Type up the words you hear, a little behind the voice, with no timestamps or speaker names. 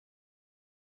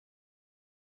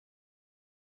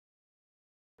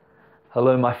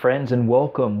Hello my friends, and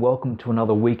welcome to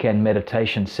another weekend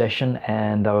meditation session.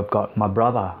 And I've got my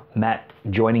brother Matt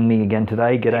joining me again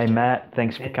today. G'day Matt,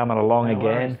 thanks for coming along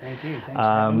again. Thank you. Thanks for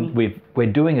having me.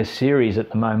 We're doing a series at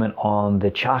the moment on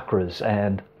the chakras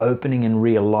and opening and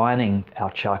realigning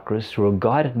our chakras through a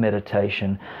guided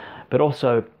meditation, but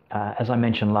also as I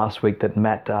mentioned last week that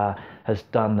Matt has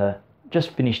just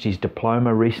finished his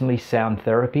diploma recently, sound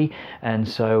therapy, and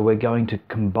so we're going to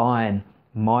combine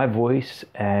my voice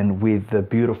and with the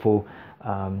beautiful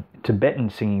Tibetan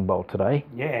singing bowl today.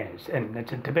 Yes, and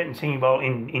it's a Tibetan singing bowl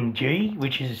in G,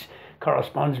 which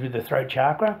corresponds with the throat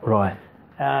chakra. Right.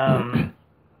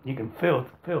 You can feel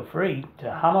free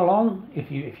to hum along if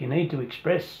you need to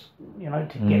express,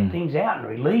 to get things out and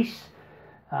release.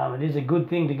 It is a good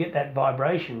thing to get that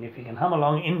vibration if you can hum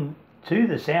along into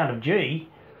the sound of G.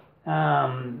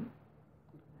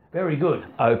 Very good.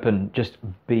 Just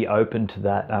be open to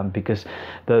that, because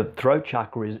the throat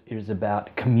chakra is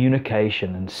about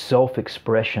communication and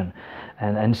self-expression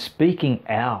and speaking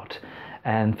out.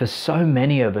 And for so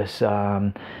many of us,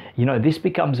 this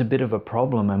becomes a bit of a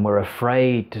problem and we're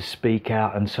afraid to speak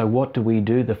out. And so what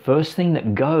do? The first thing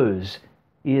that goes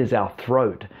is our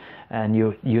throat. And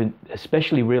you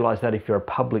especially realize that if you're a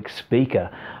public speaker,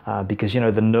 because,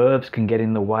 the nerves can get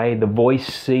in the way, the voice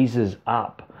seizes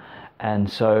up. And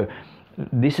so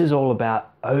this is all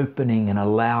about opening and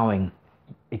allowing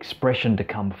expression to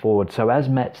come forward. So as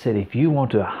Matt said, if you want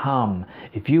to hum,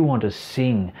 if you want to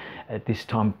sing at this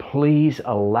time, please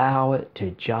allow it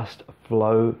to just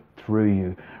flow through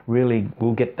you. Really,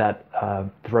 we'll get that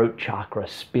throat chakra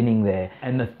spinning there.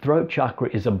 And the throat chakra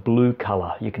is a blue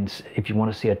color. If you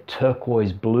want to see a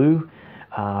turquoise blue,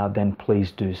 then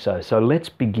please do so. So let's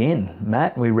begin.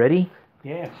 Matt, we ready?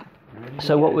 Yeah.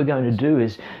 So what we're going to do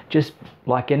is, just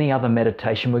like any other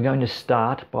meditation, we're going to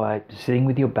start by sitting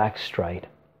with your back straight.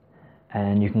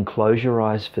 And you can close your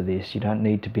eyes for this. You don't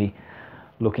need to be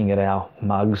looking at our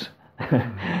mugs.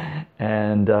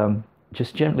 And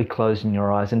just gently closing your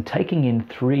eyes and taking in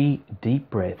 3 deep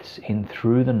breaths in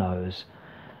through the nose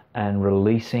and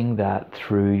releasing that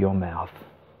through your mouth.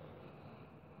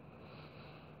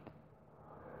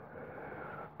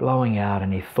 Blowing out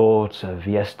any thoughts of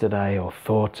yesterday or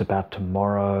thoughts about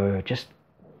tomorrow, just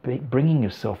bringing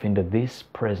yourself into this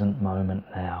present moment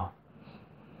now.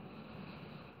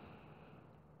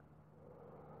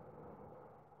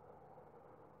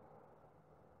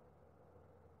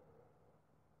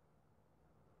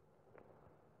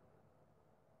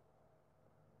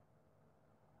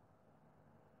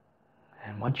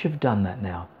 And once you've done that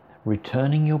now,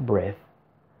 returning your breath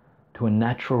to a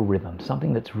natural rhythm,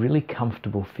 something that's really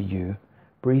comfortable for you,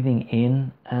 breathing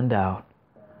in and out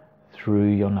through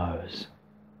your nose.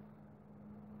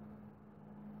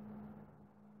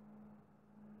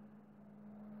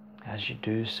 As you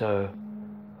do so,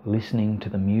 listening to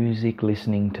the music,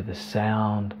 listening to the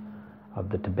sound of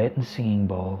the Tibetan singing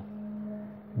bowl,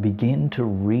 begin to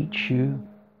reach you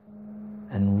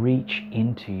and reach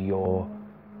into your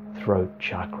throat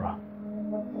chakra.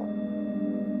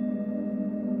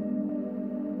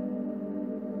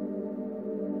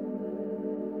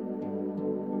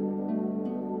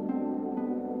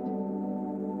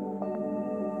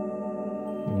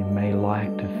 You may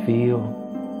like to feel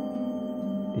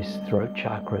this throat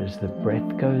chakra as the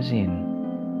breath goes in.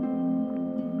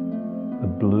 The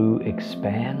blue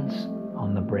expands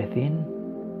on the breath in.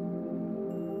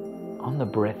 On the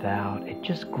breath out, it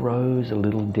just grows a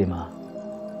little dimmer.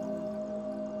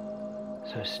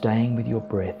 So staying with your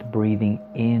breath, breathing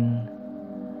in,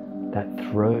 that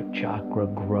throat chakra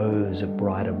grows a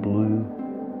brighter blue.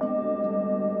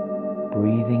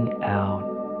 Breathing out,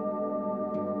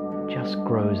 just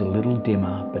grows a little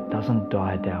dimmer but doesn't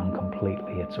die down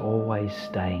completely. It's always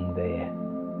staying there.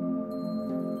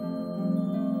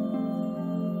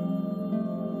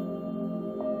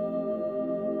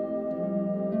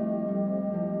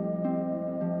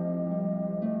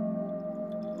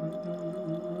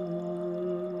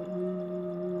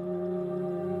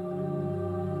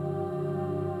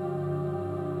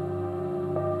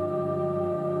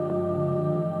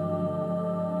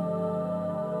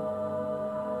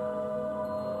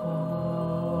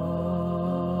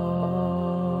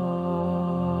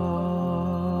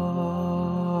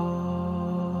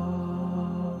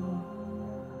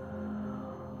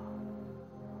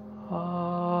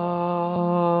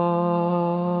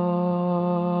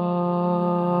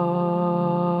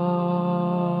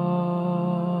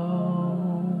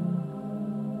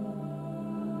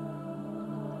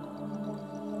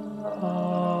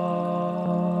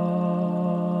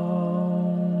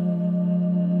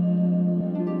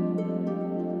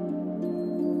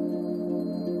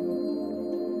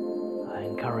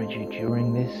 guide you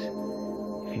during this.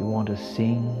 If you want to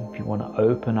sing, if you want to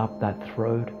open up that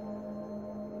throat,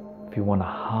 if you want to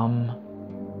hum,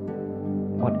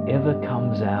 whatever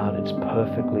comes out, it's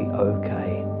perfectly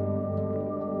okay.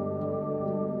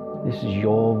 This is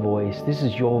your voice. This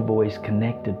is your voice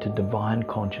connected to divine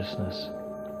consciousness.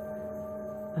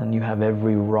 And you have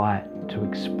every right to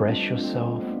express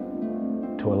yourself,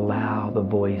 to allow the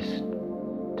voice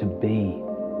to be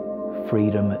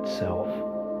freedom itself.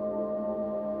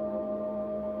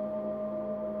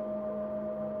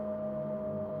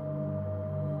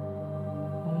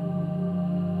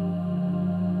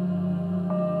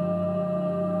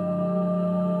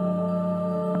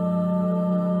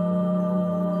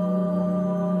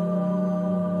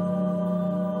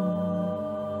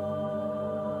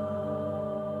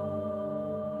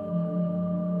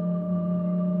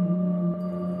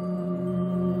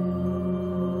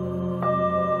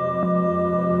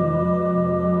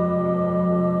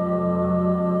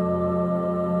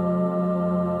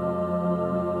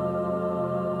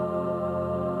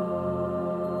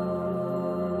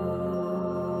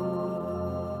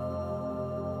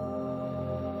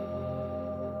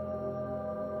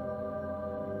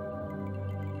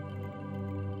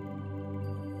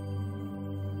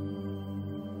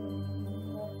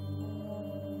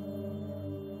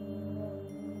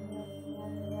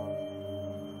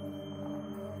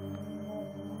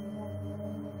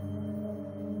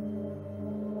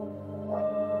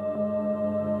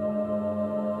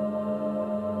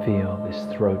 Feel this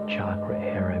throat chakra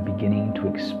area beginning to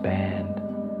expand,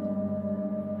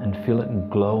 and feel it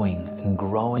glowing and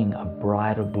growing a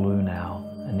brighter blue now,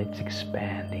 and it's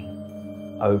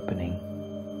expanding, opening,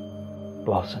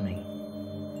 blossoming.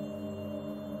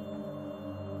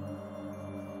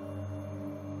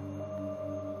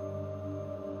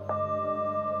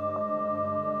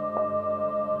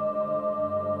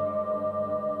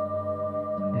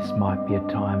 This might be a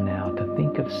time now to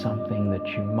think of something that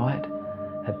you might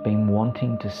have been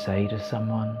wanting to say to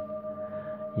someone.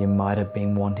 You might have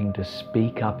been wanting to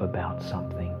speak up about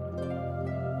something.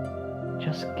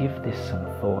 Just give this some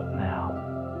thought now.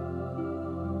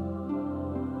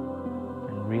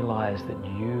 And realize that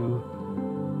you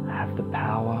have the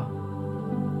power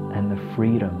and the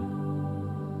freedom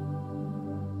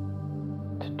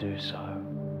to do so.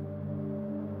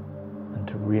 And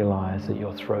to realize that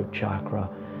your throat chakra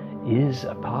is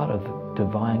a part of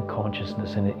divine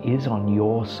consciousness, and it is on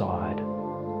your side.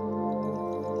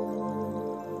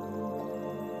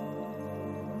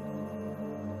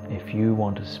 If you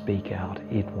want to speak out,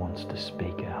 it wants to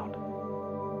speak out.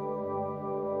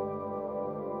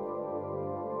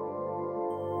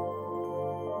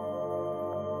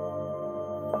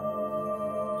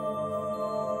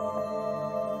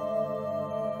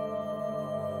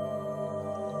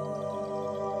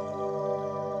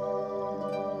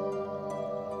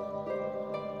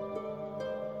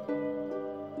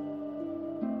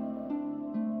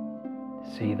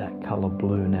 See that color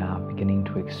blue now beginning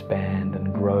to expand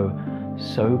and grow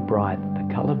so bright that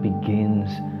the color begins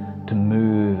to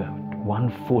move 1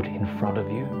 foot in front of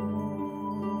you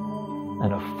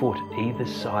and a foot either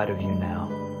side of you now,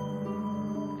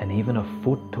 and even a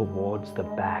foot towards the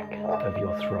back of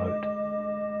your throat,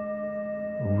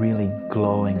 really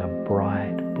glowing a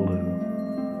bright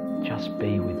blue. Just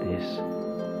be with this.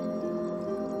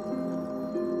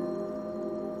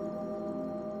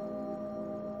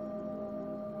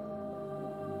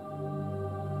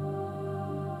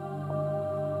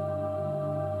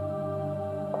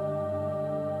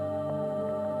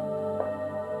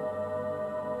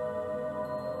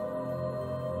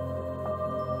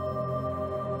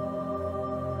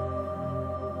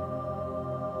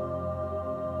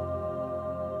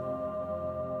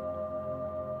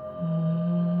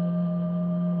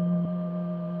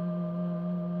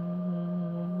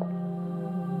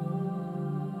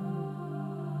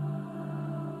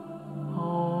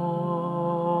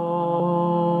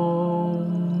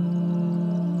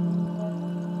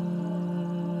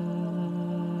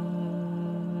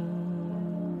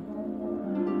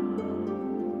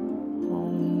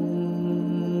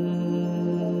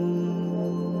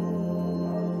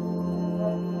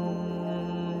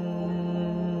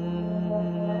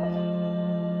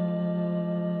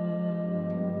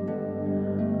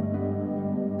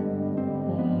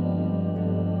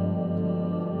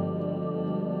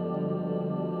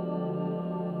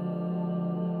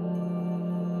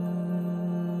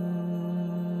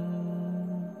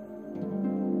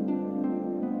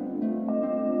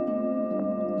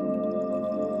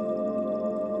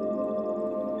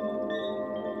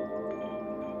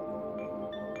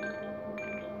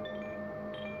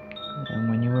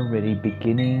 already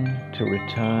beginning to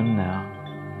return now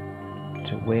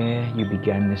to where you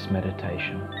began this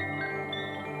meditation,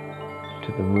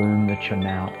 to the room that you're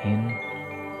now in.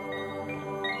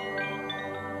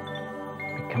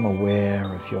 Become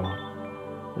aware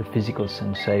of the physical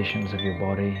sensations of your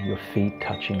body, your feet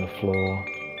touching the floor,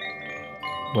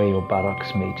 where your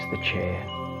buttocks meets the chair.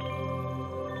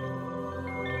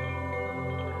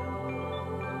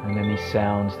 And any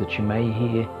sounds that you may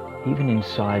hear even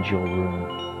inside your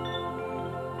room.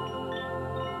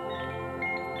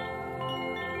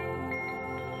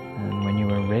 And when you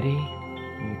are ready,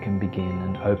 you can begin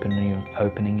and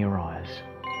opening your eyes.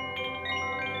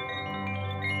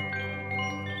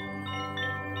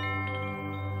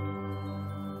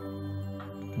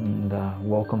 And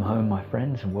welcome home, my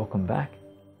friends, and welcome back.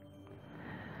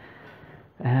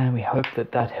 And we hope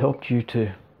that that helped you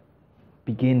to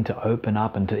begin to open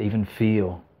up and to even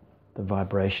feel the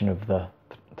vibration of the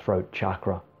throat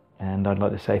chakra. And I'd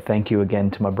like to say thank you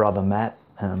again to my brother Matt.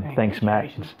 Thanks,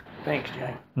 Matt. Thanks,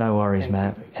 Jay. No worries,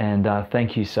 Matt. And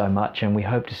thank you so much. And we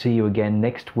hope to see you again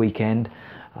next weekend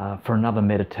for another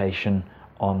meditation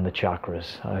on the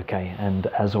chakras. Okay. And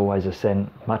as always, I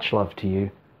send much love to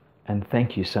you. And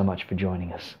thank you so much for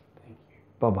joining us. Thank you.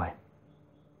 Bye-bye.